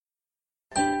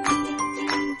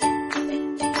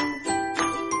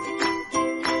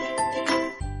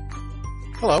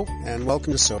Hello, and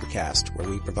welcome to Sobercast, where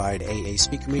we provide AA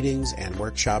speaker meetings and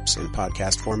workshops in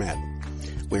podcast format.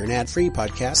 We're an ad-free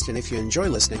podcast, and if you enjoy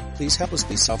listening, please help us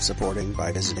be self-supporting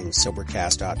by visiting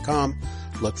Sobercast.com,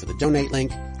 look for the donate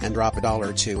link, and drop $1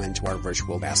 or $2 into our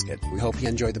virtual basket. We hope you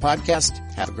enjoy the podcast.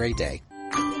 Have a great day.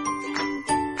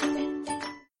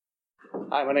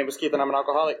 Hi, my name is Keith, and I'm an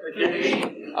alcoholic.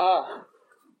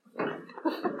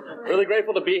 Really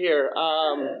grateful to be here.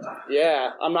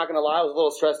 I'm not going to lie, I was a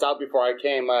little stressed out before I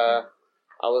came. I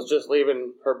was just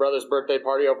leaving her brother's birthday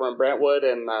party over in Brentwood,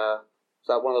 and it's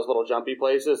at one of those little jumpy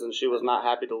places, and she was not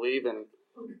happy to leave, and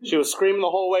she was screaming the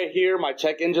whole way here. My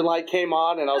check engine light came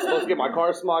on, and I was supposed to get my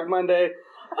car smogged Monday,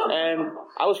 and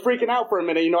I was freaking out for a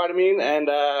minute, you know what I mean? And,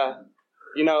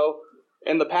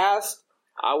 in the past,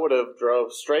 I would have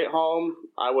drove straight home.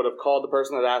 I would have called the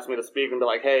person that asked me to speak and be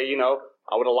like, hey,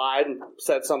 I would have lied and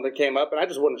said something came up, and I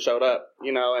just wouldn't have showed up,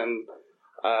 and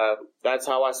that's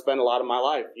how I spent a lot of my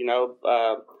life,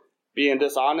 being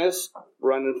dishonest,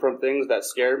 running from things that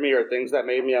scared me or things that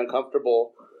made me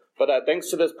uncomfortable. But thanks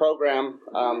to this program,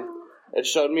 it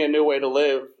showed me a new way to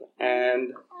live,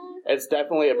 and it's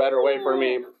definitely a better way for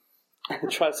me.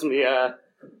 Trust me,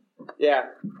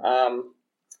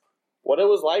 what it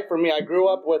was like for me, I grew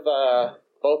up with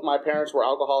both my parents were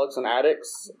alcoholics and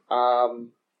addicts.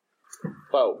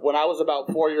 But when I was about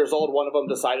 4 years old, one of them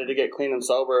decided to get clean and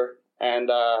sober. And,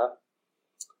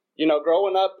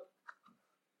 growing up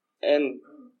in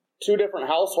two different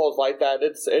households like that,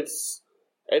 it's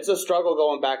a struggle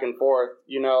going back and forth.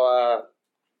 The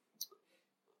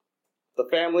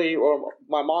family, or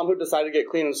my mom who decided to get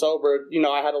clean and sober,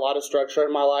 I had a lot of structure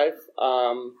in my life.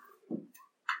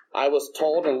 I was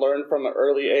told and learned from an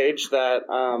early age that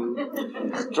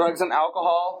drugs and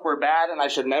alcohol were bad and I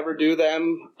should never do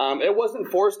them. It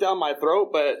wasn't forced down my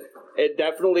throat, but it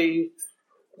definitely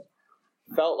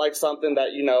felt like something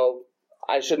that,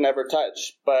 I should never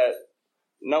touch. But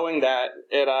knowing that,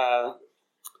 it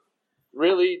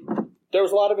really, there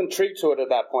was a lot of intrigue to it at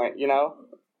that point,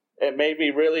 It made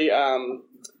me really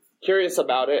curious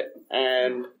about it,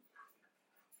 and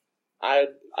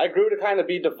I grew to kind of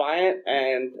be defiant,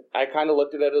 and I kind of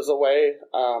looked at it as a way.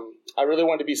 I really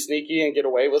wanted to be sneaky and get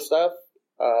away with stuff,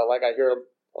 like I hear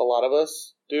a lot of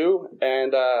us do.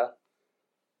 And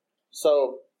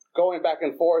so going back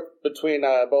and forth between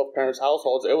both parents'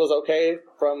 households, it was okay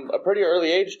from a pretty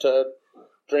early age to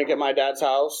drink at my dad's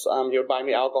house. He would buy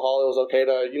me alcohol. It was okay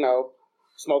to,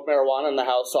 smoke marijuana in the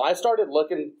house. So I started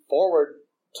looking forward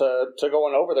to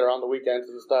going over there on the weekends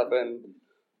and stuff. And,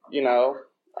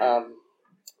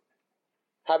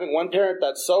 having one parent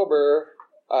that's sober,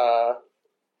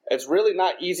 it's really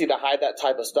not easy to hide that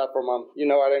type of stuff from them. You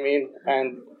know what I mean?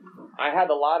 And I had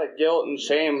a lot of guilt and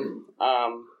shame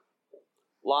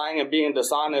lying and being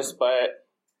dishonest, but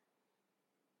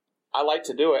I like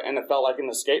to do it, and it felt like an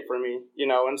escape for me,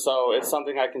 and so it's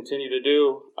something I continue to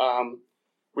do,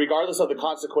 regardless of the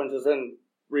consequences and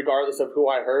regardless of who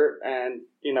I hurt and,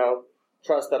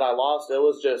 trust that I lost. It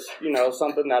was just,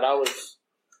 something that I was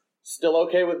still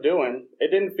okay with doing.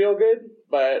 It didn't feel good,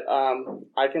 but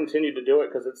I continued to do it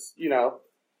because it's,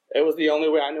 it was the only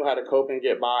way I knew how to cope and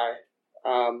get by.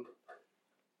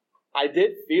 I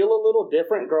did feel a little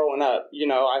different growing up.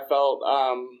 I felt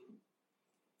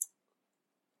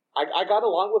I got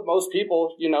along with most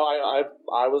people.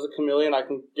 I was a chameleon. I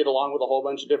can get along with a whole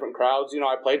bunch of different crowds.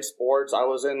 I played sports. I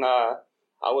was in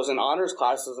honors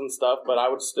classes and stuff, but I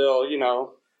would still,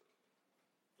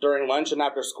 during lunch and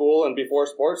after school and before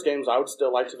sports games, I would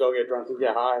still like to go get drunk and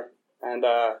get high. And,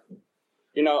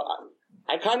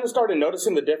 I kind of started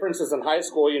noticing the differences in high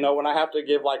school, when I have to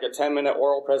give like a 10-minute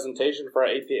oral presentation for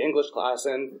an AP English class,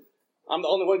 and I'm the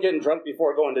only one getting drunk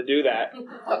before going to do that.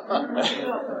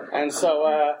 And so,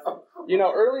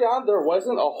 early on there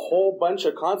wasn't a whole bunch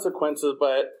of consequences,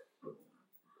 but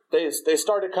they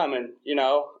started coming,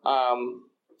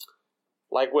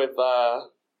 like with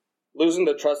losing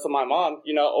the trust of my mom,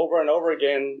 over and over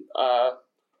again.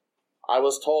 I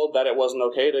was told that it wasn't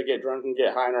okay to get drunk and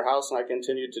get high in her house, and I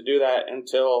continued to do that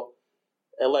until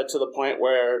it led to the point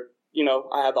where,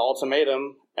 I had the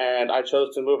ultimatum, and I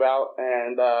chose to move out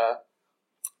and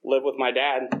live with my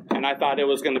dad. And I thought it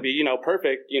was going to be,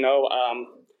 perfect.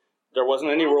 There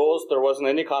wasn't any rules, there wasn't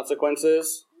any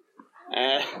consequences,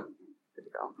 and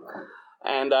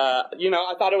I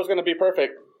thought it was going to be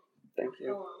perfect. Thank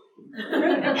you.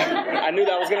 I knew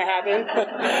that was going to happen.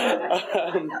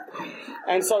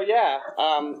 And so,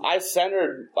 I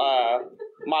centered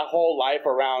my whole life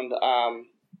around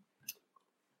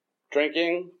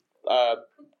drinking,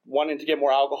 wanting to get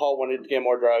more alcohol, wanting to get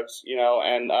more drugs,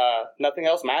 and nothing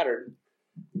else mattered.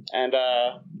 And,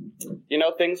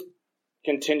 things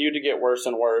continued to get worse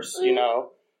and worse, you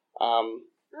know.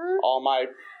 All my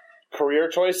career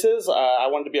choices, I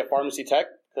wanted to be a pharmacy tech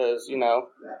because, you know,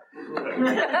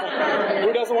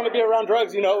 who doesn't want to be around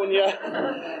drugs, you know, when you,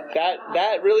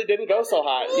 that really didn't go so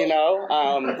hot, you know.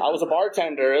 I was a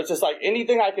bartender. It's just like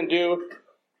anything I can do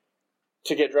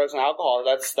to get drugs and alcohol,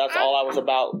 that's all I was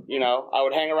about, you know. I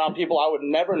would hang around people I would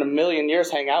never in a million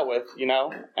years hang out with, you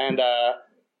know, and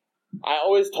I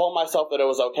always told myself that it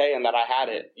was okay and that I had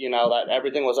it, you know, that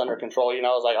everything was under control, you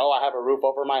know. I was like, oh, I have a roof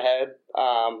over my head,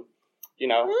 you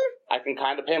know, I can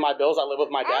kind of pay my bills. I live with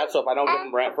my dad, so if I don't give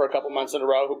him rent for a couple months in a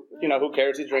row, you know, who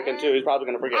cares? He's drinking too. He's probably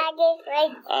going to forget.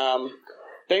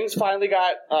 Things finally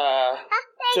got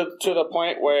to the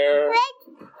point where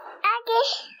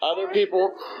other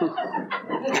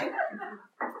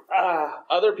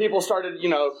people started, you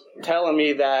know, telling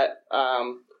me that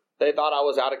they thought I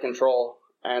was out of control.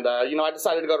 And, you know, I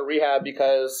decided to go to rehab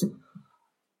because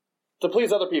to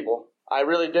please other people. I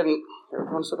really didn't.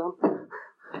 Everyone sit down.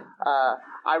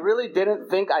 I really didn't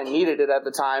think I needed it at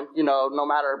the time, you know, no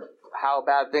matter how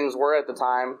bad things were at the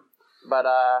time. But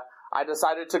I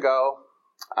decided to go.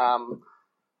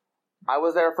 I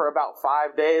was there for about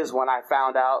 5 days when I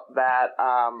found out that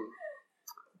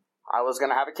I was going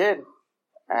to have a kid.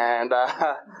 And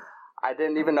I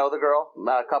didn't even know the girl,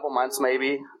 a couple months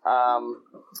maybe.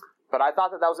 But I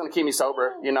thought that was going to keep me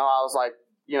sober. You know, I was like,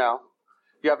 you know,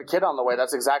 you have a kid on the way.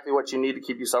 That's exactly what you need to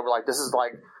keep you sober. Like, this is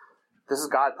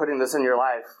God putting this in your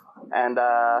life. And,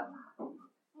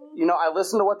 you know, I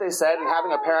listened to what they said, and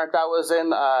having a parent that was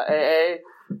in AA,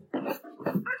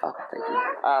 okay, thank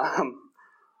you.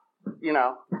 You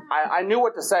know, I knew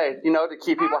what to say, you know, to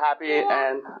keep people happy.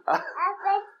 And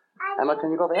Emma, can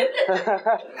you go there?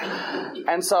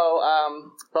 And so,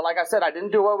 but like I said, I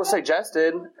didn't do what was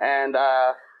suggested, and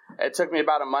it took me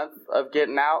about a month of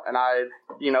getting out, and I,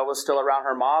 you know, was still around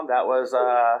her mom that was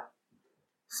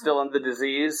still in the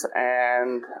disease,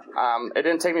 and it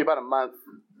didn't take me about a month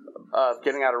of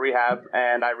getting out of rehab,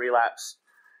 and I relapsed.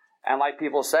 And like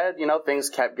people said, you know, things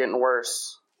kept getting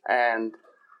worse, and,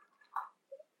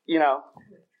 you know,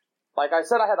 like I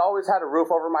said, I had always had a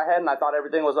roof over my head, and I thought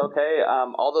everything was okay.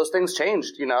 All those things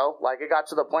changed, you know. Like, it got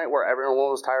to the point where everyone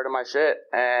was tired of my shit,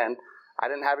 and I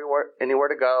didn't have anywhere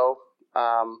to go.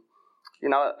 You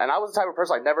know, and I was the type of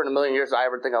person, like, never in a million years did I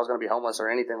ever think I was going to be homeless or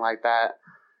anything like that.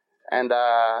 And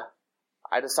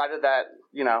I decided that,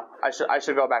 you know, I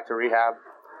should go back to rehab.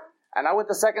 And I went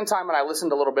the second time, and I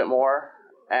listened a little bit more,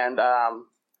 and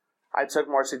I took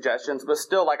more suggestions. But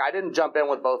still, like, I didn't jump in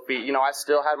with both feet. You know, I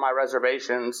still had my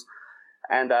reservations.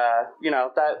 And, you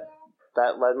know,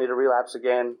 that led me to relapse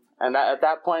again. And at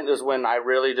that point is when I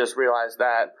really just realized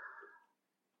that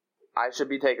I should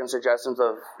be taking suggestions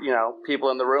of, you know, people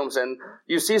in the rooms. And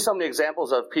you see so many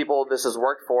examples of people this has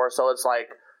worked for. So it's like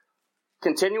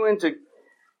continuing to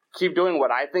keep doing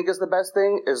what I think is the best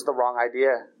thing is the wrong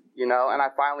idea, you know. And I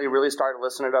finally really started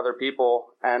listening to other people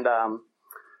and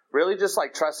really just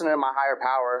like trusting in my higher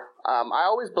power. I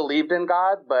always believed in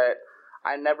God, but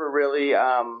I never really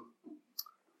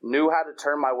knew how to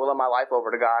turn my will and my life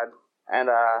over to God. And,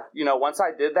 you know, once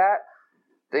I did that,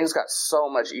 things got so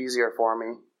much easier for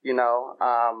me. You know,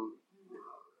 I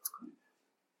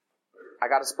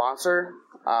got a sponsor.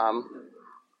 I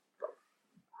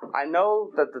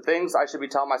know that the things I should be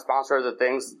telling my sponsor are the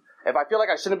things, if I feel like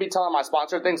I shouldn't be telling my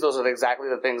sponsor things, those are exactly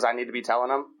the things I need to be telling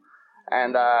them.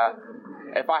 And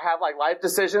if I have like life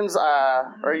decisions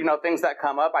or, you know, things that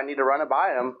come up, I need to run it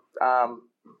by them.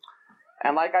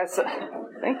 And like I said,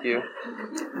 thank you.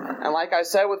 And like I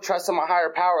said, with trust in my higher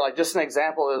power, like just an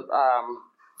example,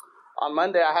 on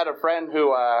Monday I had a friend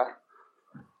who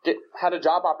had a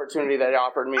job opportunity that he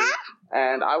offered me,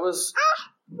 and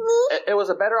it was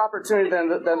a better opportunity than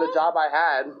the job I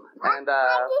had. And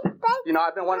you know,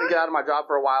 I've been wanting to get out of my job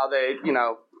for a while. You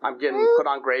know, I'm getting put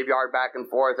on graveyard back and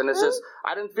forth, and it's just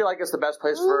I didn't feel like it's the best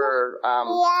place for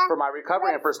my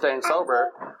recovery and for staying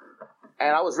sober.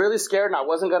 And I was really scared, and I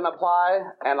wasn't going to apply.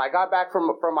 And I got back from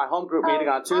my home group meeting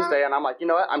on Tuesday, and I'm like, you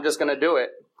know what? I'm just going to do it.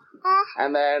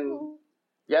 And then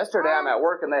yesterday, I'm at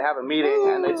work, and they have a meeting,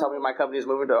 and they tell me my company's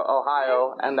moving to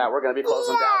Ohio, and that we're going to be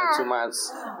closing down in 2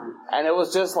 months. And it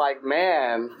was just like,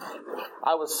 man,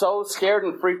 I was so scared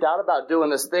and freaked out about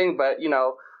doing this thing. But, you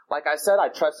know, like I said, I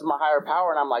trusted my higher power,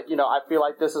 and I'm like, you know, I feel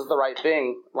like this is the right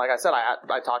thing. Like I said, I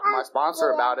talked to my sponsor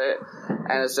about it,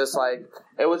 and it's just like,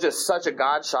 it was just such a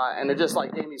God shot, and it just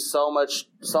like gave me so much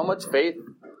faith,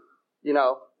 you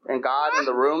know, in God and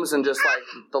the rooms and just like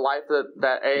the life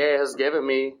that AA has given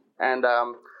me, and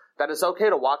that it's okay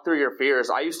to walk through your fears.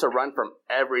 I used to run from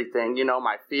everything, you know,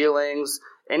 my feelings.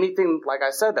 anything, like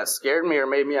I said, that scared me or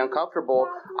made me uncomfortable,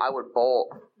 I would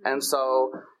bolt. And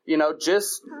so,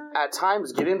 just at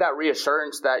times getting that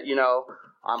reassurance that,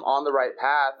 I'm on the right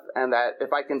path, and that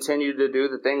if I continue to do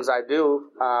the things I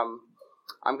do,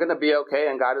 I'm going to be okay,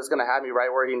 and God is going to have me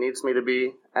right where he needs me to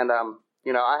be. And,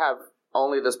 I have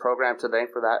only this program to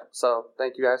thank for that. So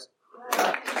thank you guys.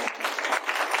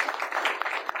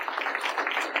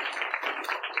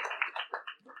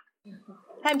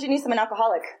 Hi, I'm Janice. I'm an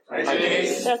alcoholic. Hi,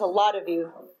 Janice. There's a lot of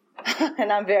you,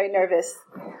 and I'm very nervous.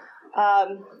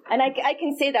 And I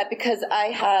can say that because I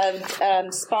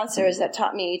have sponsors that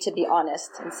taught me to be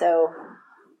honest. And so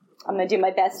I'm going to do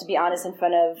my best to be honest in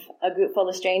front of a group full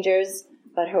of strangers,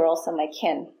 but who are also my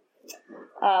kin.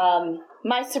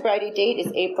 My sobriety date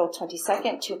is April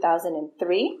 22nd,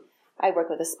 2003. I work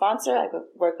with a sponsor. I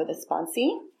work with a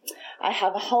sponsee. I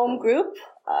have a home group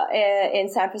in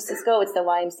San Francisco. It's the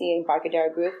YMCA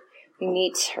Embarcadero group. We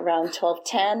meet around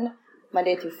 12:10,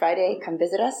 Monday through Friday. Come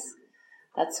visit us.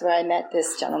 That's where I met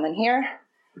this gentleman here.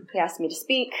 He asked me to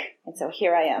speak, and so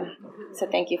here I am. So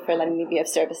thank you for letting me be of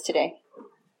service today.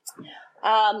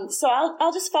 So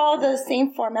I'll just follow the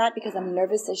same format because I'm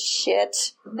nervous as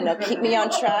shit, and it'll keep me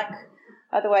on track.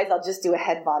 Otherwise, I'll just do a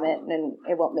head vomit, and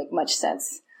it won't make much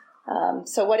sense.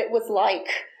 So what it was like,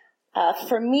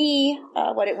 for me,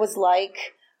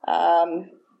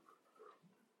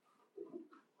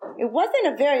 it wasn't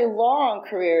a very long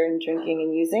career in drinking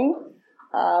and using,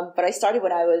 but I started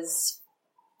when I was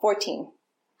 14.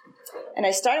 And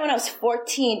I started when I was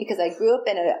 14 because I grew up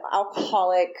in an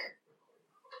alcoholic,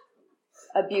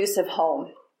 abusive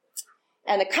home.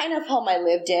 And the kind of home I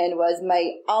lived in was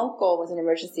my uncle was an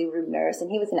emergency room nurse,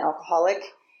 and he was an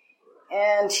alcoholic.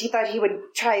 And he thought he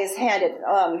would try his hand at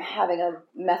having a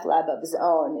meth lab of his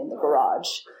own in the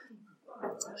garage.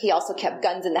 He also kept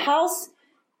guns in the house,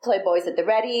 Playboys at the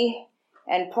ready,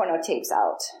 and porno tapes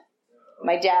out.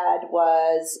 My dad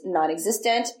was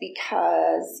non-existent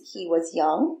because he was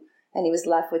young, and he was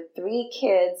left with 3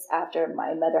 kids after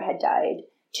my mother had died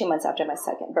 2 months after my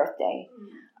second birthday.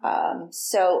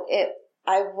 So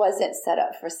I wasn't set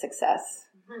up for success.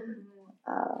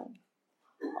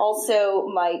 Also,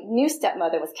 my new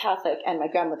stepmother was Catholic, and my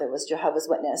grandmother was Jehovah's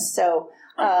Witness. So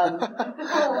I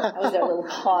was their little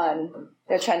pawn.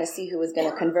 They're trying to see who was going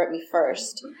to convert me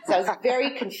first. So I was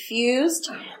very confused.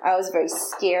 I was very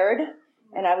scared,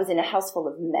 and I was in a house full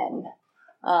of men,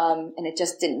 and it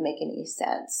just didn't make any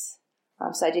sense.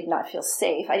 So I did not feel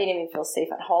safe. I didn't even feel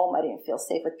safe at home. I didn't feel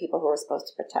safe with people who were supposed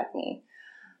to protect me.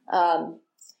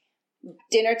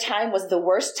 Dinner time was the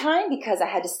worst time because I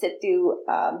had to sit through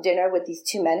dinner with these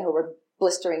 2 men who were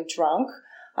blistering drunk.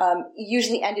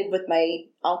 Usually ended with my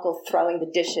uncle throwing the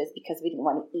dishes because we didn't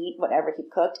want to eat whatever he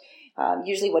cooked.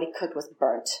 Usually what he cooked was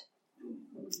burnt.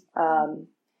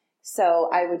 So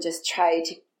I would just try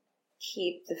to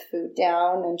keep the food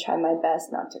down and try my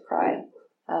best not to cry.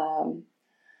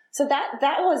 So that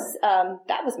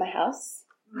was my house.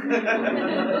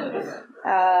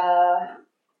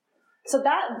 So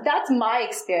that's my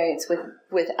experience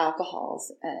with alcohol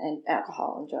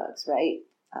and drugs, right?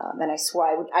 And I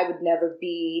swore I would never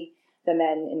be the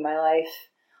men in my life.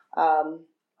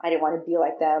 I didn't want to be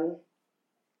like them.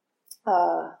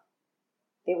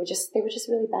 They were just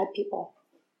really bad people.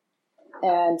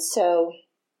 And so,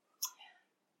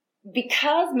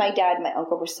 because my dad and my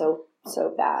uncle were so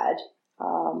bad,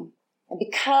 and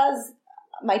because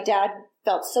my dad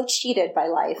felt so cheated by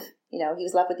life, he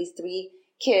was left with these 3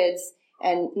 kids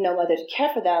and no mother to care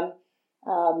for them,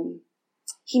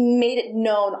 he made it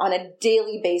known on a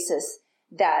daily basis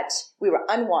that we were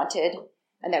unwanted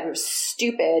and that we were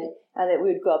stupid and that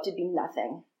we would grow up to be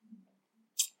nothing.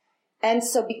 And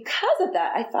so because of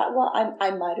that, I thought, well,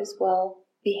 I might as well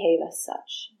behave as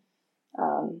such.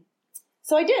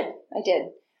 So I did.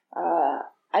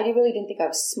 I really didn't think I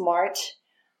was smart.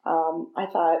 I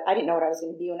thought I didn't know what I was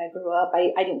going to be when I grew up.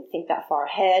 I didn't think that far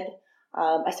ahead.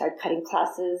 I started cutting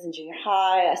classes in junior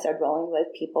high. I started rolling with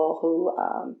people who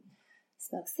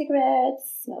smoked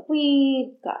cigarettes, smoked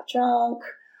weed, got drunk,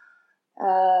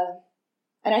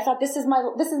 and I thought this is my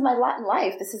Latin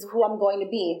life. This is who I'm going to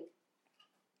be.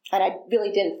 And I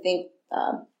really didn't think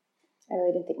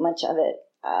much of it.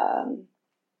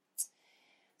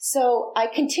 So I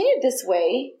continued this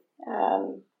way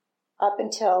up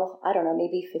until, I don't know,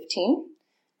 maybe 15.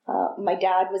 My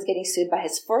dad was getting sued by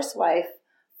his first wife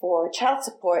for child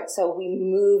support, so we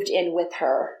moved in with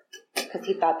her because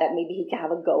he thought that maybe he could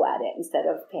have a go at it instead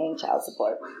of paying child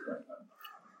support.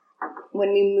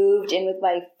 When we moved in with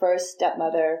my first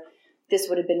stepmother, this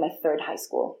would have been my 3rd high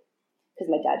school because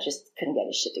my dad just couldn't get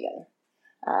his shit together.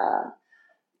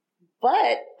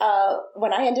 But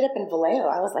when I ended up in Vallejo,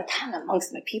 I was like, I'm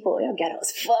amongst my people. Ghetto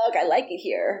as fuck. I like it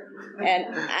here. And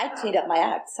I cleaned up my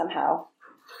act somehow.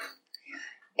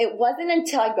 It wasn't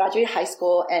until I graduated high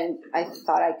school and I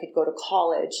thought I could go to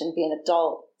college and be an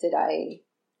adult did I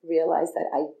realize that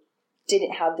I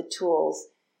didn't have the tools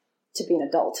to be an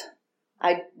adult.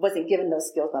 I wasn't given those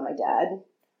skills by my dad.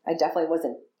 I definitely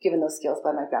wasn't given those skills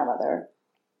by my grandmother.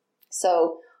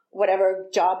 So whatever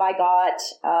job I got,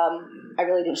 I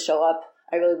really didn't show up.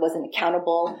 I really wasn't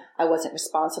accountable. I wasn't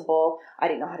responsible. I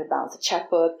didn't know how to balance a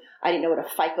checkbook. I didn't know what a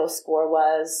FICO score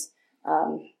was.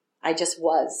 I just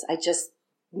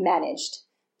managed.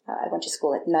 I went to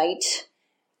school at night.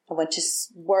 I went to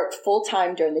work full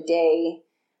time during the day.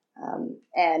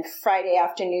 And Friday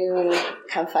afternoon,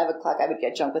 come 5 o'clock, I would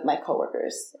get drunk with my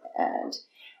coworkers. And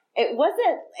it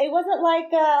wasn't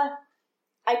like,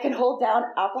 I could hold down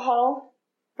alcohol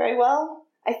very well.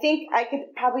 I think I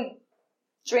could probably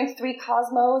drink 3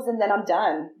 Cosmos and then I'm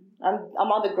done.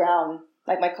 I'm on the ground.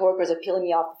 Like my coworkers are peeling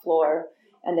me off the floor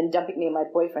and then dumping me in my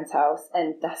boyfriend's house.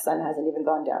 And the sun hasn't even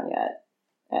gone down yet.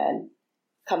 And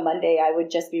come Monday, I would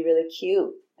just be really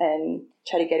cute and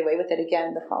try to get away with it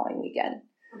again the following weekend.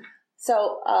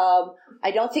 So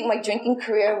I don't think my drinking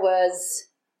career was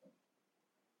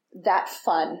that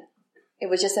fun. It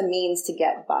was just a means to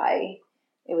get by.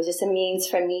 It was just a means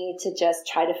for me to just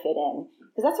try to fit in.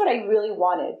 Because that's what I really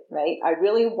wanted, right? I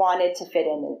really wanted to fit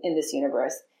in this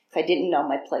universe. Because I didn't know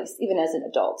my place, even as an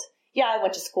adult. Yeah, I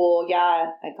went to school. Yeah,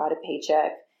 I got a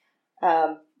paycheck.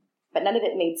 But none of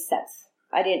it made sense.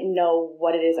 I didn't know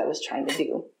what it is I was trying to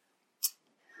do.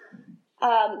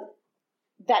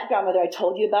 That grandmother I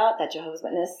told you about, that Jehovah's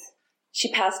Witness,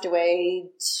 she passed away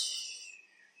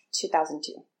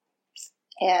 2002.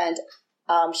 And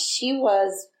she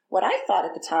was what I thought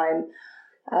at the time,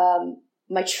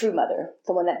 my true mother,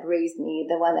 the one that raised me,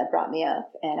 the one that brought me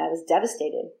up. And I was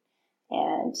devastated.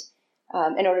 And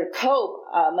in order to cope,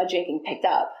 my drinking picked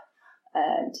up.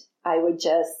 And I would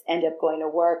just end up going to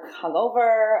work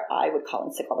hungover. I would call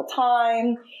in sick all the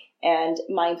time. And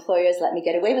my employers let me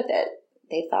get away with it.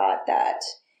 They thought that,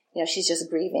 she's just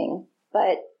grieving.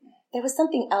 But there was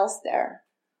something else there.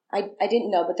 I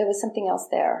didn't know, but there was something else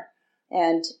there.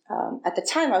 And at the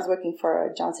time, I was working for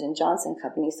a Johnson & Johnson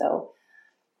company. So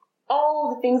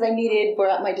all the things I needed were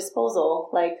at my disposal,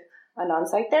 like an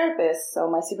on-site therapist. So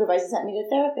my supervisor sent me to a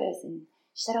therapist. And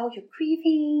she said, you're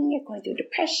grieving. You're going through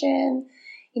depression.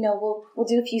 We'll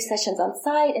do a few sessions on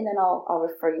site, and then I'll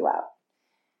refer you out.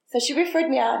 So she referred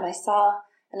me out, and I saw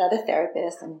another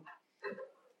therapist, and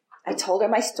I told her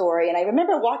my story. And I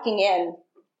remember walking in,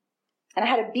 and I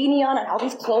had a beanie on and all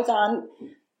these clothes on,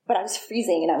 but I was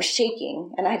freezing and I was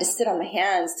shaking, and I had to sit on my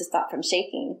hands to stop from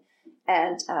shaking.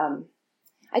 And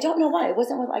I don't know why. It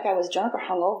wasn't like I was drunk or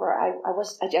hungover.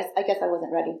 I guess I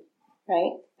wasn't ready,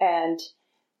 right? And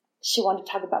she wanted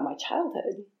to talk about my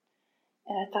childhood,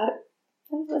 and I thought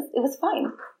it was fine.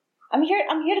 I'm here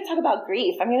to talk about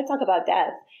grief. I'm here to talk about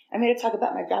death. I'm here to talk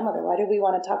about my grandmother. Why do we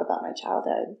want to talk about my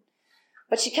childhood?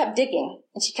 But she kept digging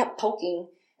and she kept poking,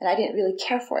 and I didn't really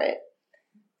care for it.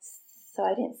 So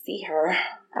I didn't see her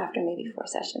after maybe 4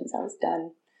 sessions. I was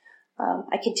done.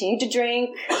 I continued to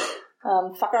drink,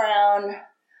 fuck around,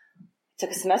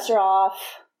 took a semester off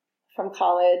from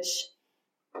college.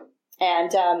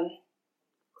 And,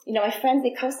 my friends,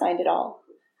 they co-signed it all.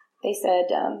 They said,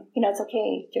 it's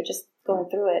okay. You're just going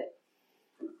through it.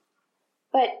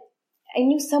 But I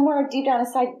knew somewhere deep down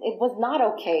inside it was not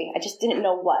okay. I just didn't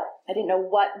know what. I didn't know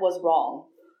what was wrong.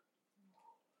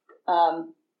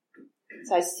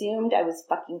 So I assumed I was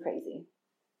fucking crazy.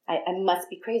 I must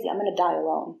be crazy. I'm going to die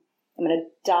alone. I'm going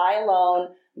to die alone,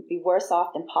 be worse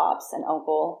off than Pops and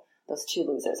Uncle, those 2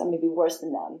 losers. I'm going to be worse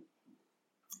than them.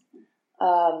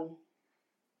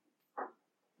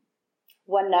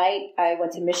 One night, I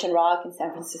went to Mission Rock in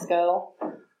San Francisco,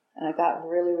 and I got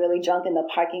really, really drunk in the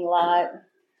parking lot.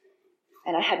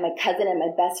 And I had my cousin and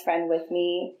my best friend with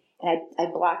me, and I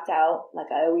blacked out like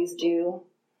I always do.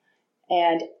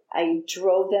 And I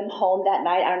drove them home that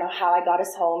night. I don't know how I got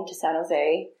us home to San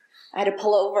Jose. I had to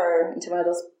pull over into one of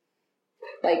those,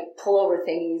 pullover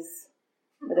thingies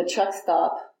where the trucks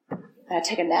stop. And I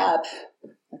take a nap.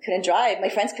 I couldn't drive. My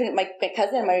friends couldn't, my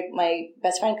cousin and my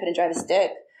best friend couldn't drive a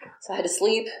stick. So I had to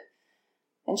sleep.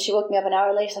 And she woke me up an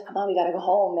hour later. She's like, come on, we got to go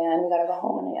home, man. We got to go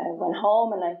home. And I went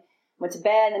home and I went to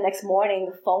bed. And the next morning,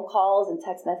 the phone calls and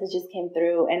text messages came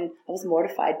through. And I was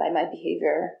mortified by my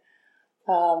behavior.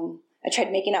 I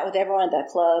tried making out with everyone at that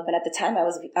club. And at the time, I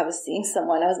was seeing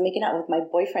someone. I was making out with my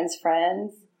boyfriend's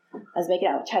friends. I was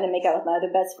trying to make out with my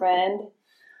other best friend.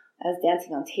 I was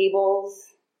dancing on tables.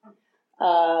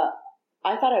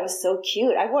 I thought I was so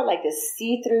cute. I wore like this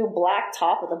see-through black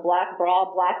top with a black bra,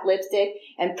 black lipstick,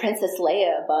 and Princess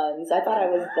Leia buns. I thought I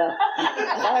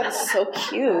was so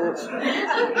cute.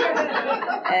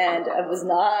 And I was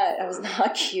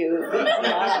not cute.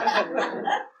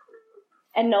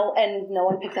 And no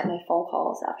one picked up my phone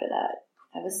calls after that.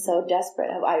 I was so desperate.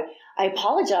 I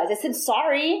apologized. I said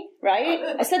sorry,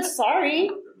 right? I said sorry,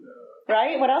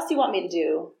 right? What else do you want me to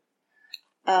do?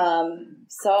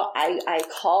 So I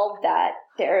called that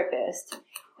therapist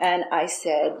and I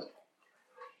said,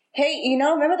 hey,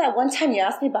 remember that one time you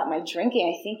asked me about my drinking?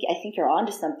 I think you're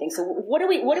onto something. So what do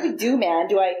we do, man?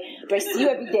 Do I see you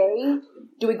every day?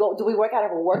 Do we work out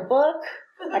of a workbook?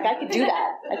 Like I could do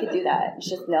that. It's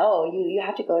just, no, you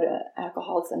have to go to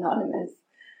Alcoholics Anonymous.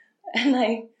 And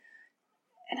I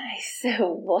said,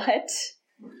 what?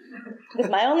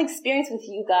 Because my only experience with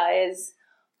you guys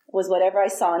was whatever I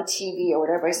saw on TV or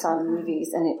whatever I saw in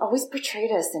movies, and it always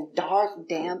portrayed us in dark,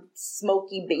 damp,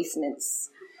 smoky basements,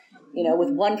 with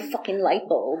one fucking light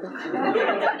bulb. And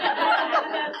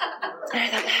I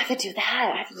thought, I have to do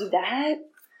that.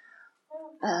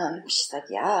 She's like,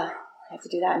 yeah, I have to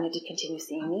do that. I need to continue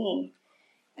seeing me.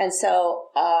 And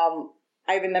so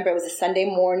I remember it was a Sunday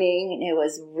morning, and it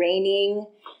was raining,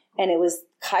 and it was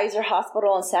Kaiser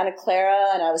Hospital in Santa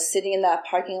Clara, and I was sitting in that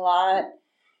parking lot.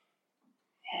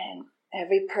 And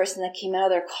every person that came out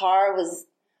of their car was,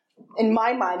 in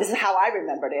my mind, this is how I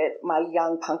remembered it, my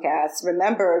young punk ass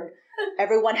remembered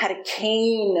everyone had a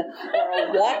cane or a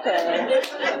walker.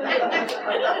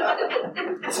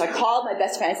 So I called my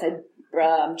best friend and said,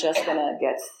 bruh, I'm just going to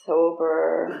get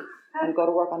sober and go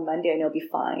to work on Monday and it'll be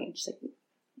fine. She's like,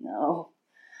 no,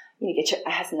 you need to get your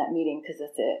ass in that meeting because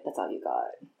that's it. That's all you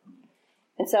got.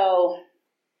 And so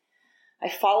I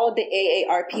followed the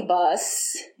AARP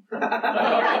bus to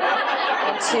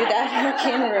that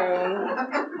hurricane room,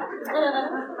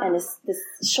 and this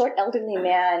short elderly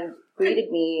man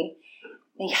greeted me,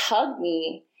 and he hugged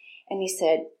me, and he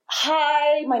said,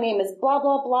 hi, my name is blah,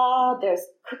 blah, blah, there's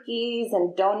cookies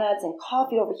and donuts and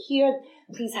coffee over here,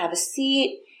 please have a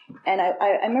seat. And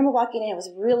I remember walking in, it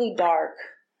was really dark,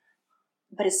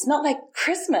 but it smelled like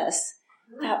Christmas.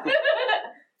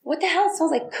 What the hell? It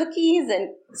smells like cookies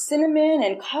and cinnamon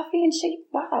and coffee and shit.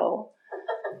 Wow.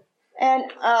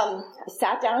 And I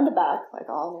sat down in the back, like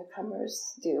all newcomers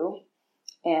do.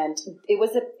 And it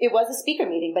was a speaker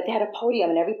meeting, but they had a podium,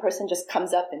 and every person just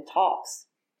comes up and talks.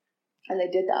 And they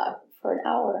did that for an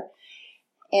hour.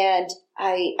 And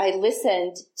I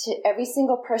listened to every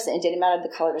single person. It didn't matter the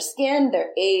color of their skin,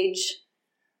 their age.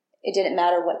 It didn't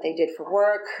matter what they did for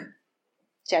work,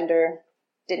 gender,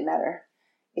 didn't matter.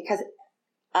 Because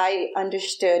I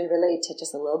understood and related to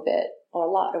just a little bit or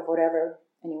a lot of whatever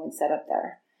anyone said up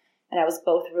there. And I was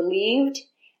both relieved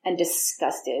and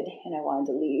disgusted, and I wanted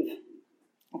to leave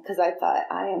because I thought,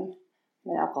 I am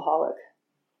an alcoholic.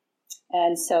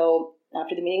 And so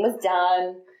after the meeting was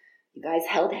done, you guys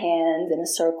held hands in a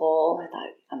circle. I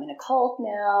thought, I'm in a cult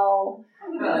now.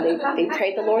 And they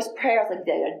prayed the Lord's Prayer. I was like,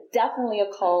 they are definitely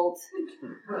a cult.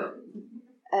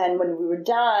 And when we were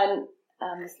done,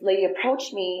 this lady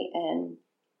approached me, and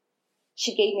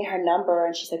she gave me her number,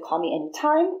 and she said, call me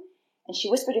anytime. And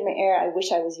she whispered in my ear, I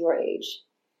wish I was your age.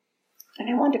 And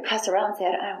I wanted to cuss her out and say,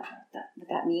 I don't know what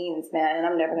that means, man, and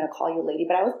I'm never going to call you a lady.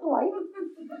 But I was polite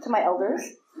to my elders.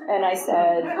 And I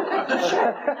said,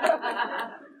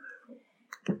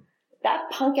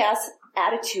 that punk-ass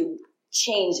attitude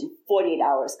changed in 48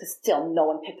 hours because still no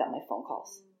one picked up my phone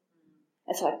calls.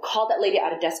 And so I called that lady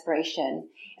out of desperation.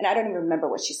 And I don't even remember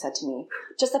what she said to me.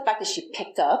 Just the fact that she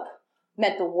picked up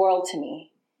meant the world to me.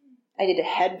 I did a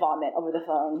head vomit over the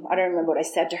phone. I don't remember what I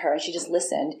said to her, and she just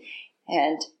listened.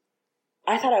 And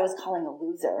I thought I was calling a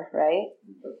loser, right?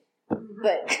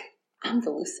 But I'm the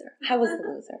loser. I was the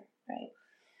loser, right?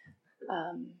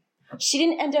 She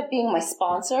didn't end up being my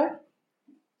sponsor,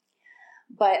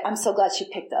 but I'm so glad she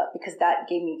picked up because that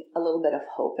gave me a little bit of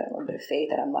hope and a little bit of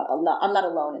faith that I'm not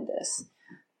alone in this.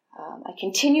 I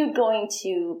continued going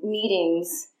to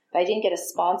meetings, but I didn't get a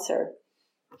sponsor.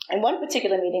 And one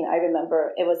particular meeting I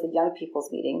remember, it was a young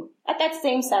people's meeting at that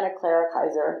same Santa Clara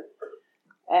Kaiser.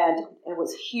 And it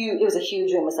was huge. It was a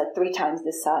huge room. It was like 3 times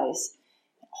this size.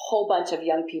 A whole bunch of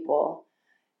young people.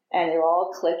 And they were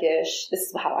all cliquish. This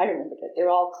is how I remembered it. They were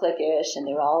all cliquish, and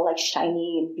they were all like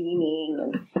shiny and beaming,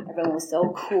 and everyone was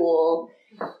so cool.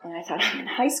 And I thought, I'm in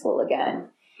high school again.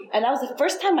 And that was the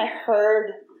first time I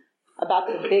heard about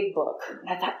the big book. And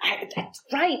I thought, that's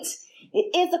right.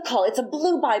 It is a cult. It's a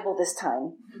blue Bible this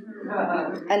time.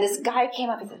 And this guy came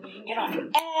up and said, get off your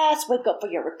ass, wake up for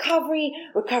your recovery.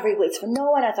 Recovery waits for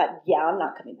no one. I thought, yeah, I'm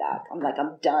not coming back. I'm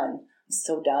done. I'm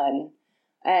so done.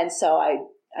 And so I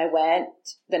I went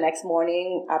the next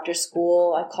morning after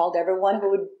school. I called everyone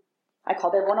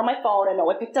on my phone, and no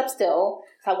one picked up still.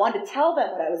 So I wanted to tell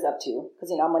them what I was up to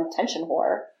because, I'm an attention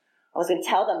whore. I was going to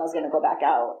tell them I was going to go back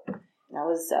out. And I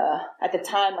was, at the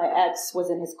time, my ex was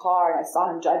in his car, and I saw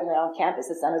him driving around campus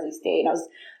at San Jose State, and I was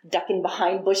ducking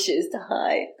behind bushes to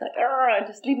hide. Like,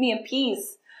 just leave me in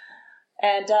peace.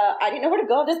 And I didn't know where to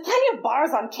go. There's plenty of bars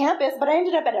on campus, but I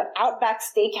ended up at an Outback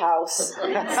Steakhouse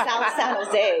in South San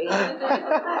Jose.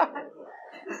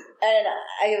 And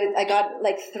I got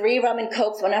like 3 rum and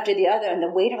cokes, one after the other. And the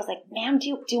waiter was like, "Ma'am, do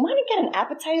you want to get an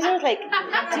appetizer? Like,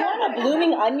 do you want a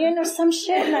blooming onion or some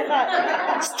shit?" And I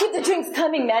thought, just keep the drinks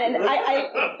coming, man. And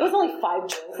it was only 5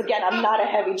 drinks. Again, I'm not a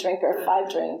heavy drinker,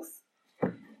 5 drinks.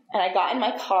 And I got in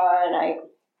my car and I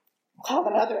called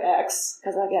another ex,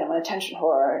 because again, I'm an attention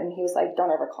whore, and he was like, "Don't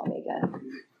ever call me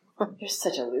again. You're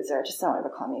such a loser. Just don't ever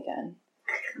call me again."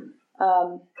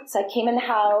 So I came in the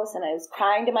house, and I was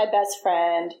crying to my best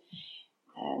friend,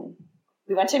 and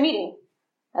we went to a meeting.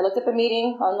 I looked up a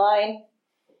meeting online,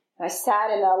 and I sat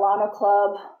in the Alano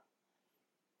Club,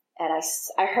 and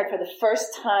I heard for the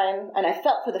first time, and I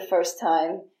felt for the first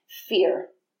time,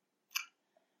 fear.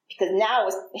 Because now I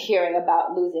was hearing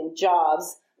about losing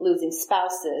jobs, losing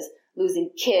spouses,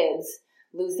 losing kids,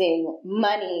 losing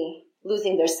money,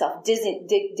 losing their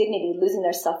self-dignity, losing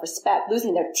their self-respect,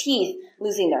 losing their teeth,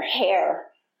 losing their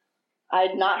hair. I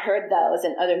had not heard those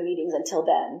in other meetings until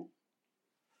then.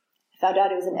 I found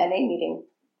out it was an NA meeting.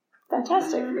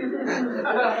 Fantastic.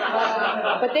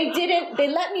 But they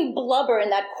let me blubber in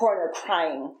that corner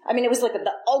crying. I mean, it was like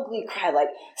the ugly cry, like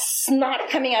snot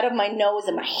coming out of my nose,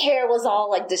 and my hair was all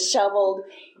like disheveled.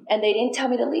 And they didn't tell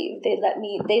me to leave. They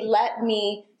let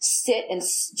me sit and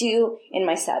stew in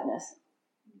my sadness.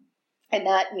 And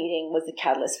that meeting was the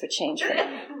catalyst for change for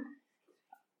me.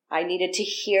 I needed to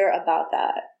hear about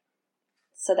that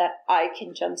so that I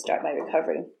can jumpstart my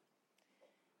recovery.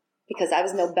 Because I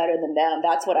was no better than them.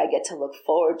 That's what I get to look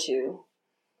forward to.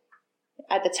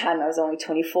 At the time, I was only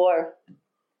 24.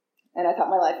 And I thought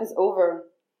my life was over.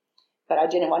 But I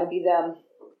didn't want to be them.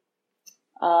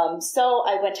 So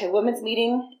I went to a women's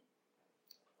meeting.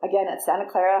 Again, at Santa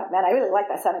Clara. Man, I really liked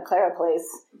that Santa Clara place.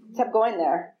 Kept going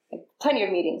there. Plenty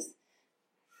of meetings.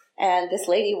 And this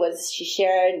lady she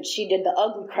shared, and she did the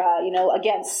ugly cry,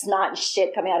 again, snot and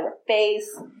shit coming out of her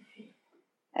face.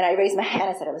 And I raised my hand.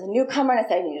 I said I was a newcomer, and I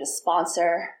said I needed a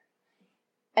sponsor.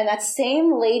 And that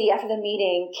same lady after the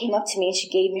meeting came up to me, and she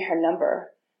gave me her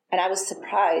number. And I was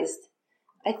surprised.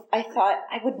 I thought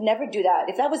I would never do that.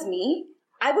 If that was me,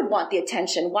 I would want the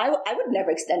attention. I would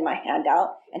never extend my hand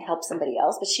out and help somebody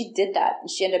else. But she did that, and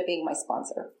she ended up being my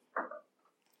sponsor.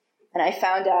 And I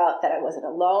found out that I wasn't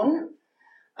alone.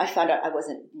 I found out I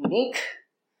wasn't unique.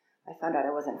 I found out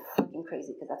I wasn't fucking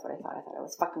crazy, because that's what I thought. I thought I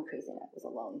was fucking crazy and I was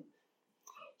alone.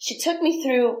 She took me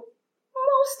through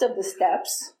most of the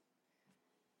steps,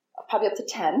 probably up to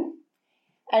 10.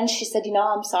 And she said,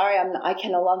 "I'm sorry, I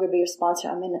can no longer be your sponsor.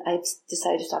 I've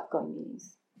decided to stop going to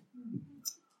meetings."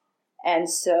 And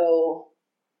so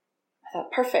I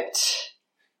thought, perfect.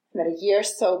 I'm at a year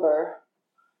sober.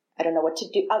 I don't know what to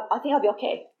do. I think I'll be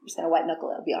okay. I'm just going to white knuckle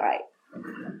it. It'll be all right.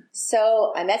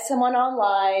 So I met someone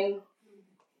online,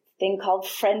 thing called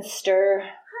Friendster.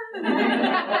 I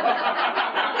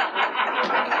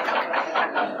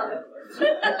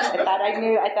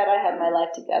thought I had my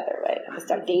life together, right? I could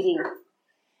start dating.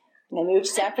 And I moved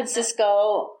to San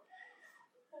Francisco,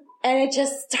 and it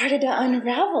just started to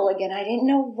unravel again. I didn't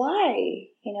know why,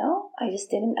 I just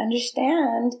didn't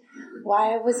understand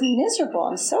why I was miserable.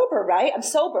 I'm sober, right? I'm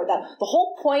sober. The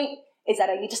whole point is that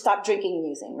I need to stop drinking and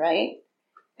using, right?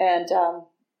 And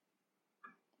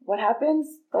what happens?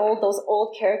 Those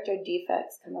old character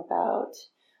defects come about,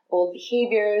 old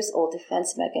behaviors, old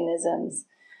defense mechanisms.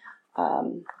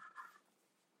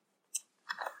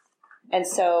 And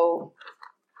so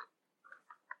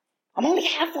I'm only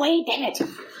halfway, damn it.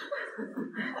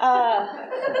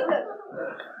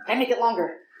 I make it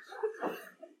longer.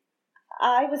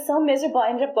 I was so miserable, I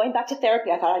ended up going back to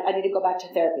therapy. I thought I need to go back to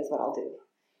therapy is what I'll do.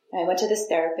 And I went to this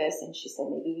therapist, and she said,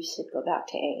 maybe you should go back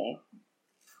to AA.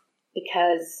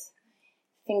 Because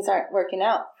things aren't working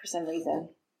out for some reason.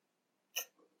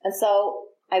 And so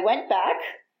I went back.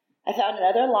 I found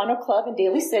another Alano Club in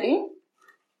Daly City.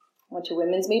 I went to a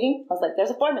women's meeting. I was like, there's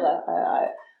a formula.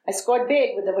 I scored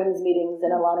big with the women's meetings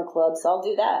in Alano Club, so I'll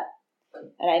do that.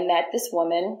 And I met this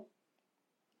woman,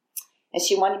 and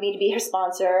she wanted me to be her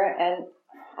sponsor. And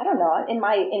I don't know, in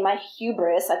my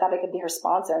hubris, I thought I could be her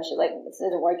sponsor. And she's like, this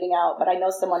isn't working out, but I know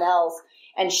someone else,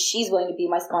 and she's willing to be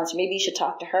my sponsor. Maybe you should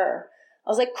talk to her. I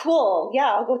was like, cool,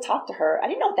 yeah, I'll go talk to her. I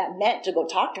didn't know what that meant, to go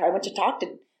talk to her. I went to talk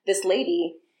to this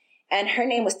lady, and her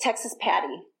name was Texas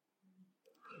Patty.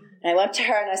 And I went to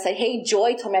her and I said, hey,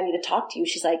 Joy told me I need to talk to you.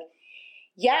 She's like,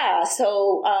 yeah,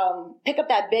 so pick up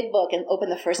that big book and open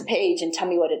the first page and tell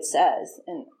me what it says.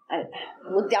 And I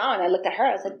looked down and I looked at her.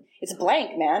 I said, it's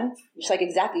blank, man. She's like,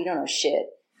 exactly, you don't know shit.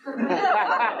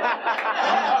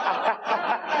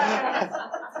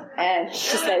 And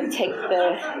she said, take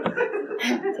the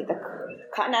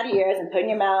cotton out of your ears and put it in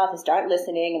your mouth and start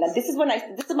listening. And then this is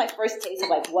my first taste of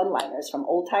like one-liners from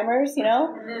old timers, you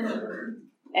know?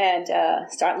 And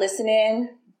start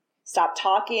listening, stop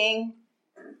talking.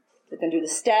 You're going to do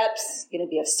the steps. You're going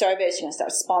to be of service. You're going to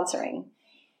start sponsoring.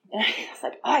 And I was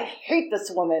like, I hate this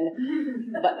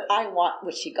woman, but I want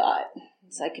what she got.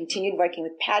 So I continued working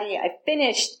with Patty. I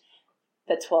finished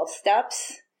the 12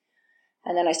 steps,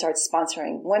 and then I started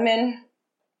sponsoring women.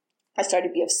 I started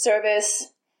to be of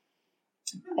service.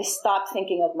 I stopped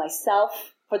thinking of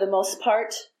myself for the most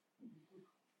part.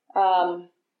 But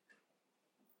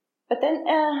then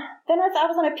I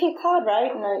was on a Cape Cod,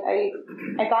 right? And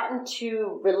I got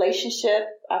into relationship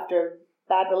after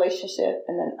bad relationship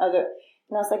and then other.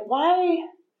 And I was like, why?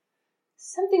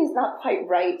 Something's not quite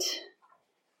right.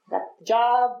 Got the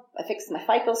job. I fixed my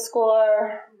FICO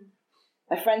score.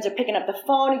 My friends are picking up the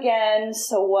phone again.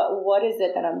 So what is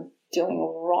it that I'm doing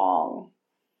wrong?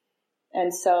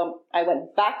 And so I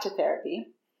went back to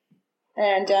therapy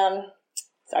and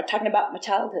started talking about my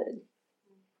childhood.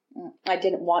 I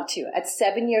didn't want to. At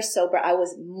 7 years sober, I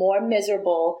was more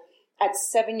miserable at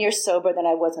 7 years sober than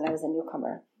I was when I was a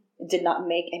newcomer. It did not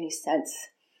make any sense.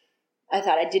 I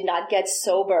thought I did not get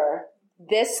sober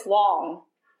this long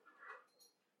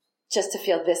just to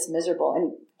feel this miserable.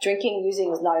 And drinking and using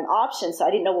was not an option, so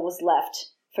I didn't know what was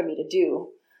left for me to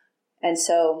do. And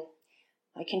so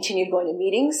I continued going to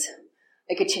meetings.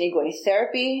 I continued going to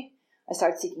therapy. I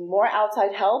started seeking more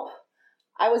outside help.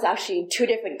 I was actually in 2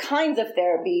 different kinds of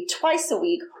therapy twice a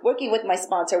week, working with my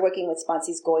sponsor, working with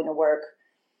sponsees, going to work,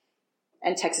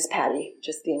 and Texas Patty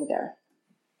just being there.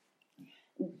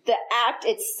 The act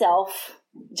itself,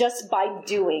 just by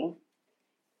doing,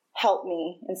 helped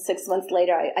me. And 6 months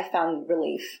later, I found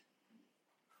relief.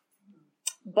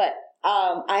 But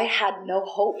I had no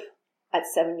hope at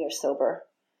 7 years sober.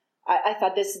 I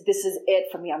thought this is it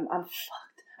for me. I'm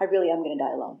fucked. I really am going to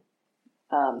die alone.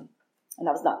 And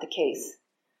that was not the case.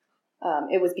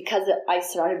 It was because I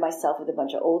surrounded myself with a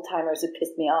bunch of old timers who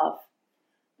pissed me off,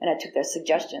 and I took their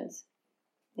suggestions.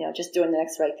 You know, just doing the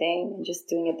next right thing and just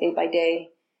doing it day by day.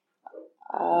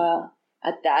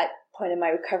 At that point in my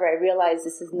recovery, I realized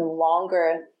this is no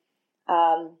longer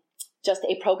just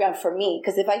a program for me.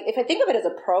 Because if I think of it as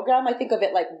a program, I think of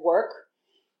it like work,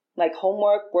 like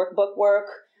homework, workbook work.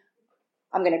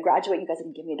 I'm going to graduate. You guys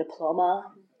can give me a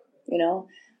diploma, you know.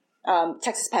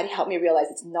 Texas Patty helped me realize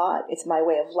it's not. It's my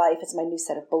way of life. It's my new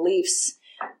set of beliefs.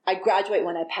 I graduate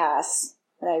when I pass,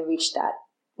 when I reach that,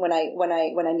 when I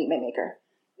meet my maker.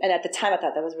 And at the time, I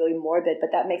thought that was really morbid,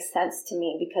 but that makes sense to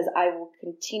me because I will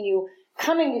continue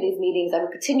coming to these meetings. I will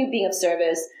continue being of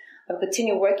service. I will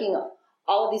continue working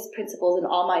all of these principles in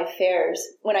all my affairs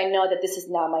when I know that this is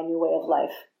now my new way of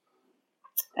life.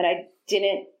 And I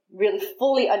didn't really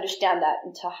fully understand that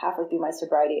until halfway through my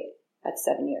sobriety at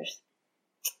 7 years.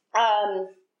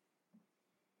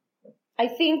 I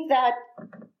think that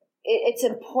it's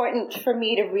important for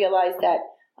me to realize that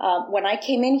when I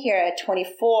came in here at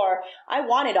 24, I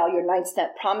wanted all your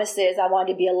 9-step promises. I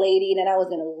wanted to be a lady, and then I was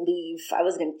going to leave. I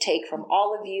was going to take from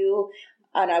all of you,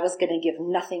 and I was going to give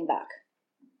nothing back.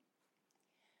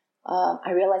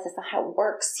 I realized that's not how it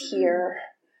works here.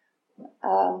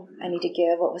 I need to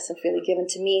give what was so freely given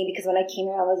to me, because when I came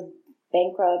here, I was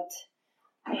bankrupt.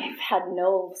 I had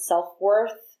no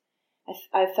self-worth.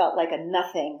 I felt like a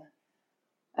nothing,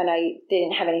 and I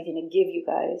didn't have anything to give you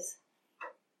guys.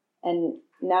 And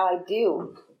now I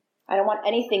do. I don't want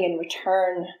anything in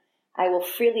return. I will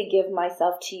freely give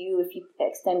myself to you if you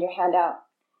extend your hand out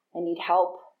and need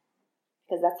help,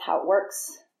 because that's how it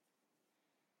works.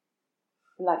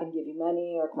 I'm not going to give you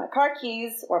money or my car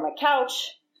keys or my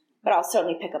couch, but I'll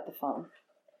certainly pick up the phone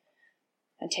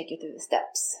and take you through the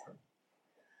steps.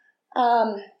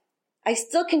 I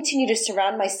still continue to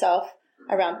surround myself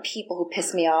around people who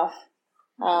piss me off,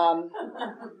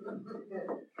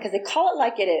 because they call it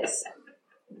like it is.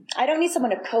 I don't need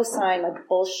someone to co-sign my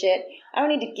bullshit. I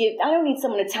don't need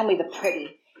someone to tell me the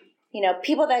pretty. You know,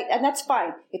 people and that's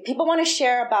fine. If people want to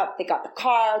share about they got the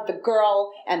car, the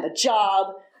girl, and the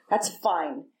job, that's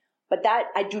fine. But that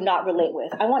I do not relate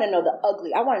with. I want to know the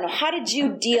ugly. I want to know, how did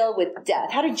you deal with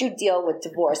death? How did you deal with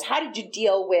divorce? How did you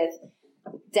deal with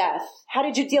death? How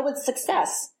did you deal with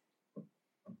success?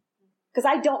 Because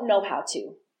I don't know how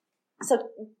to. So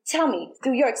tell me,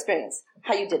 through your experience,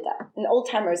 how you did that. And old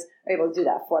timers are able to do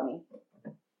that for me.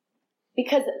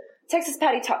 Because Texas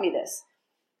Patty taught me this.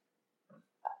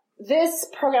 This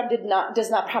program does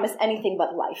not promise anything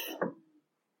but life.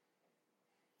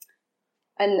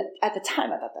 And at the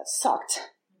time, I thought that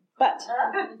sucked. But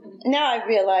now I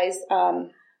realize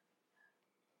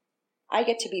I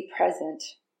get to be present.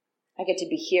 I get to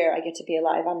be here. I get to be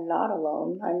alive. I'm not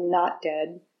alone. I'm not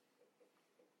dead.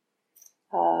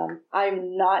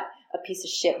 I'm not a piece of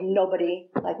shit. Nobody,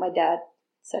 like my dad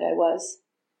said I was.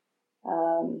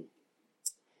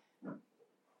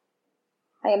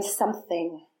 I am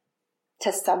something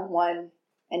to someone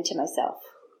and to myself.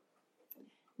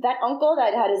 That uncle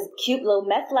that had his cute little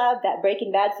meth lab, that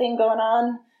Breaking Bad thing going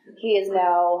on, he is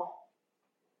now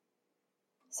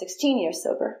 16 years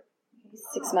sober.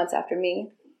 6 months after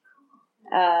me.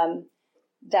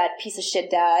 That piece of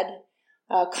shit dad,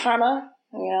 karma,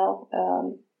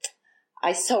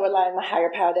 I so rely on my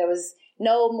higher power. There was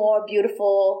no more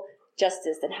beautiful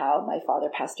justice than how my father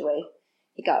passed away.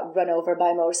 He got run over by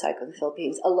a motorcycle in the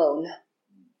Philippines alone.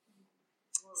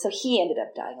 So he ended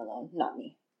up dying alone, not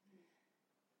me.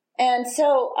 And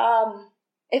so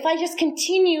if I just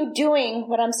continue doing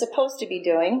what I'm supposed to be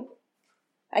doing,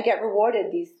 I get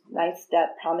rewarded these nice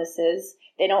death promises.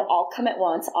 They don't all come at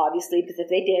once, obviously, because if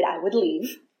they did, I would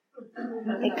leave.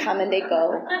 They come and they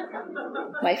go.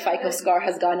 My FICO score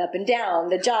has gone up and down.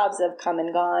 The jobs have come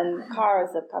and gone. Cars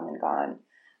have come and gone.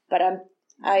 But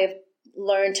I've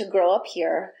learned to grow up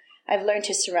here. I've learned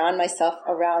to surround myself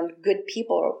around good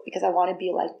people because I want to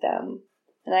be like them.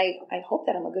 And I hope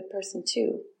that I'm a good person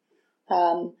too.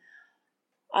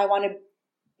 I want to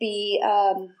be,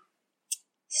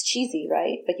 it's cheesy,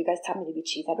 right? But you guys taught me to be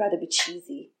cheesy. I'd rather be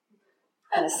cheesy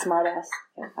than a smart ass.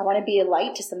 I want to be a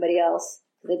light to somebody else.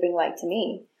 They bring light to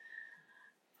me.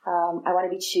 I want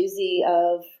to be choosy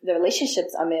of the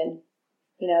relationships I'm in.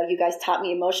 You guys taught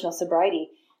me emotional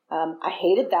sobriety. I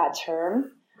hated that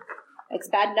term. It's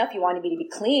bad enough you wanted me to be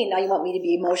clean. Now you want me to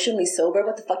be emotionally sober?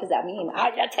 What the fuck does that mean?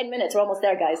 I got 10 minutes. We're almost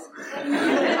there, guys.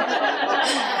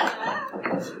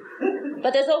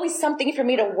 But there's always something for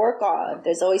me to work on.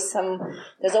 There's always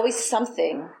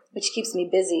something which keeps me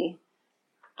busy.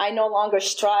 I no longer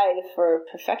strive for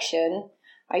perfection.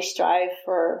 I strive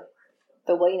for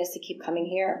the willingness to keep coming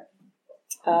here.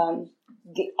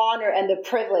 The honor and the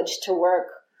privilege to work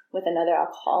with another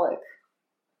alcoholic.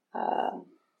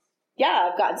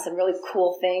 I've gotten some really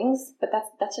cool things, but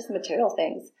that's just material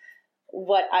things.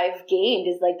 What I've gained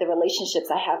is like the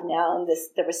relationships I have now and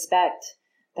the respect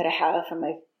that I have from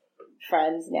my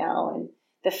friends now and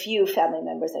the few family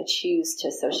members I choose to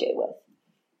associate with.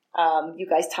 You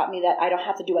guys taught me that I don't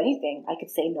have to do anything. I could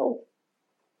say no.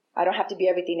 I don't have to be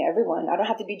everything to everyone. I don't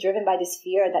have to be driven by this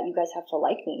fear that you guys have to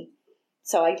like me.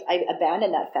 So I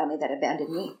abandoned that family that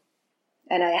abandoned me.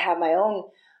 And I have my own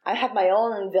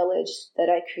village that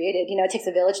I created. It takes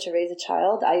a village to raise a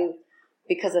child.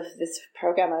 Because of this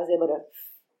program, I was able to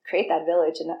create that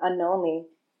village, and unknowingly,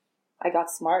 I got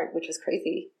smart, which was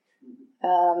crazy.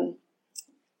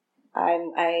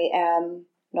 I am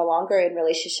no longer in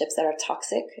relationships that are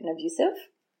toxic and abusive.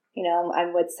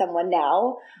 I'm with someone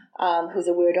now who's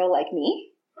a weirdo like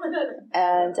me,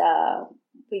 and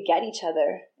we get each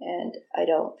other. And I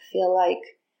don't feel like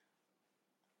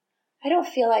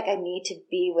I need to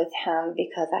be with him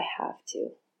because I have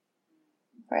to.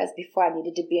 Whereas before I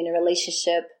needed to be in a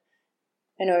relationship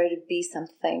in order to be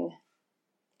something.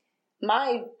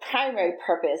 My primary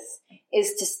purpose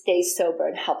is to stay sober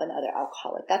and help another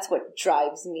alcoholic. That's what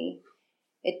drives me.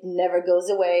 It never goes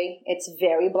away. It's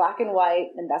very black and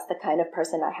white, and that's the kind of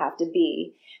person I have to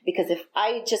be. Because if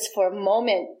I just for a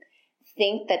moment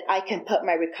think that I can put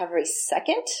my recovery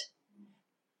second,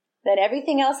 then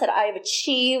everything else that I've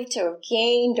achieved or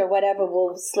gained or whatever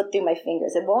will slip through my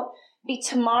fingers. It won't be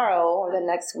tomorrow or the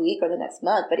next week or the next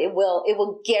month, but it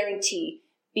will guarantee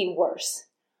be worse.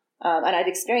 And I've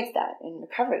experienced that in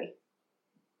recovery.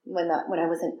 When I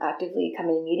wasn't actively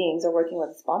coming to meetings or working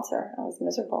with a sponsor, I was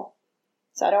miserable.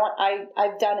 So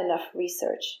I've done enough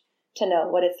research to know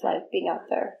what it's like being out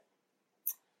there.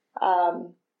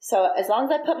 So as long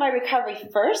as I put my recovery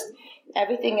first,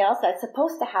 everything else that's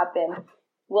supposed to happen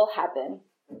will happen.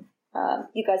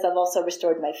 You guys have also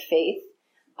restored my faith.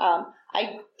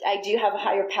 I do have a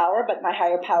higher power, but my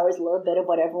higher power is a little bit of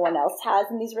what everyone else has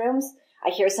in these rooms. I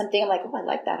hear something, I'm like, oh, I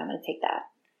like that. I'm going to take that.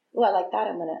 Oh, I like that.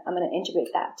 I'm going to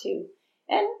integrate that too.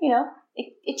 And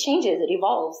it changes. It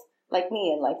evolves like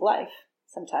me and like life.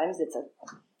 Sometimes it's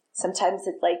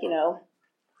like,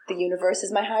 the universe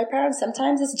is my higher power, and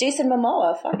sometimes it's Jason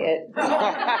Momoa. Fuck it.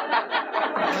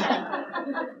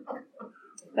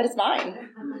 But it's mine.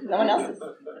 No one else's.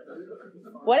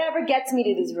 whatever gets me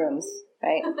to these rooms,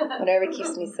 right? Whatever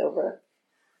keeps me sober.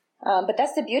 But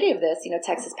that's the beauty of this.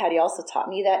 Texas Patty also taught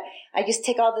me that I just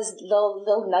take all these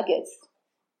little nuggets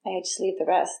and I just leave the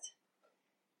rest.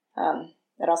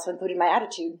 That also included my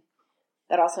attitude.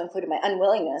 That also included my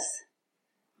unwillingness.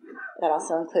 That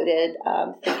also included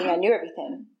thinking I knew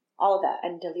everything. All of that. I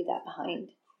need to leave that behind.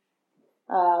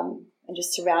 And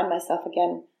just surround myself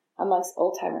again amongst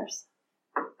old-timers.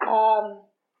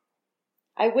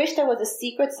 I wish there was a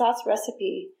secret sauce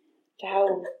recipe to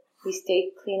how we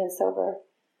stay clean and sober,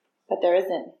 but there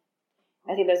isn't.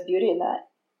 I think there's beauty in that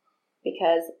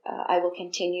because I will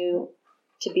continue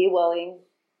to be willing.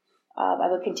 I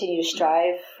will continue to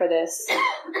strive for this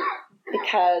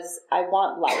because I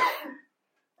want life.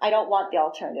 I don't want the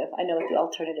alternative. I know what the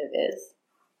alternative is.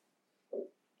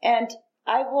 And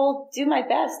I will do my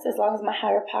best as long as my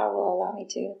higher power will allow me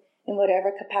to, in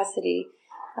whatever capacity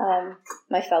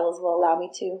my fellows will allow me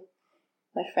to,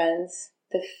 my friends,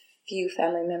 the few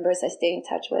family members I stay in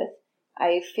touch with.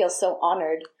 I feel so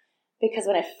honored because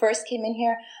when I first came in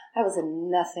here, I was a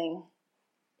nothing.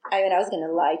 I was going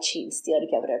to lie, cheat, and steal to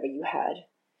get whatever you had.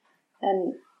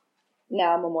 And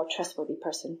now I'm a more trustworthy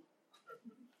person.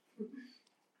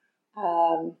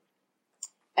 And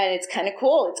it's kind of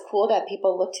cool. It's cool that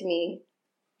people look to me,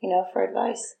 for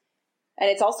advice. And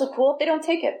it's also cool if they don't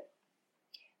take it.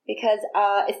 Because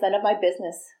it's none of my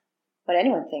business what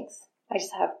anyone thinks. I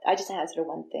just answer to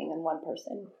one thing and one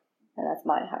person. And that's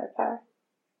my higher power.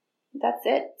 That's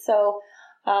it. So,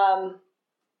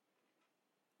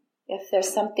 if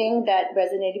there's something that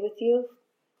resonated with you,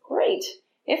 great.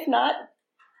 If not,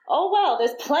 oh well,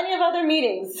 there's plenty of other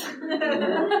meetings.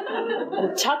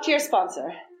 And talk to your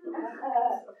sponsor.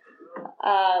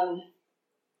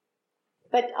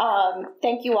 But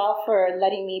thank you all for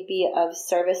letting me be of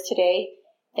service today.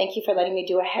 Thank you for letting me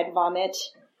do a head vomit.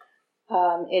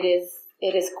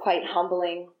 It is quite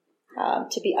humbling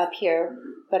to be up here,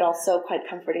 but also quite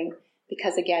comforting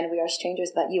because, again, we are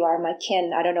strangers, but you are my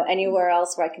kin. I don't know anywhere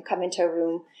else where I can come into a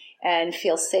room and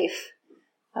feel safe.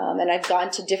 And I've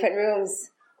gone to different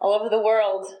rooms all over the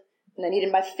world, and I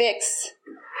needed my fix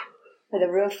with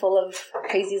a room full of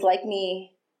crazies like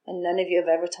me, and none of you have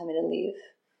ever told me to leave.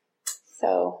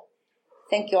 So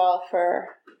thank you all for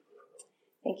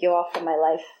my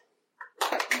life.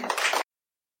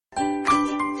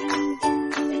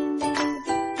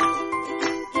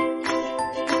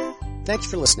 Thanks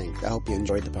for listening. I hope you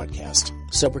enjoyed the podcast.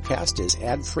 Sobercast is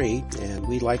ad-free, and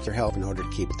we'd like your help in order to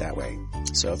keep it that way.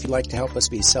 So if you'd like to help us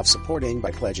be self-supporting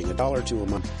by pledging $1 or $2 a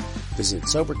month, visit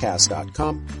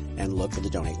Sobercast.com and look for the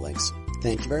donate links.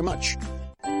 Thank you very much.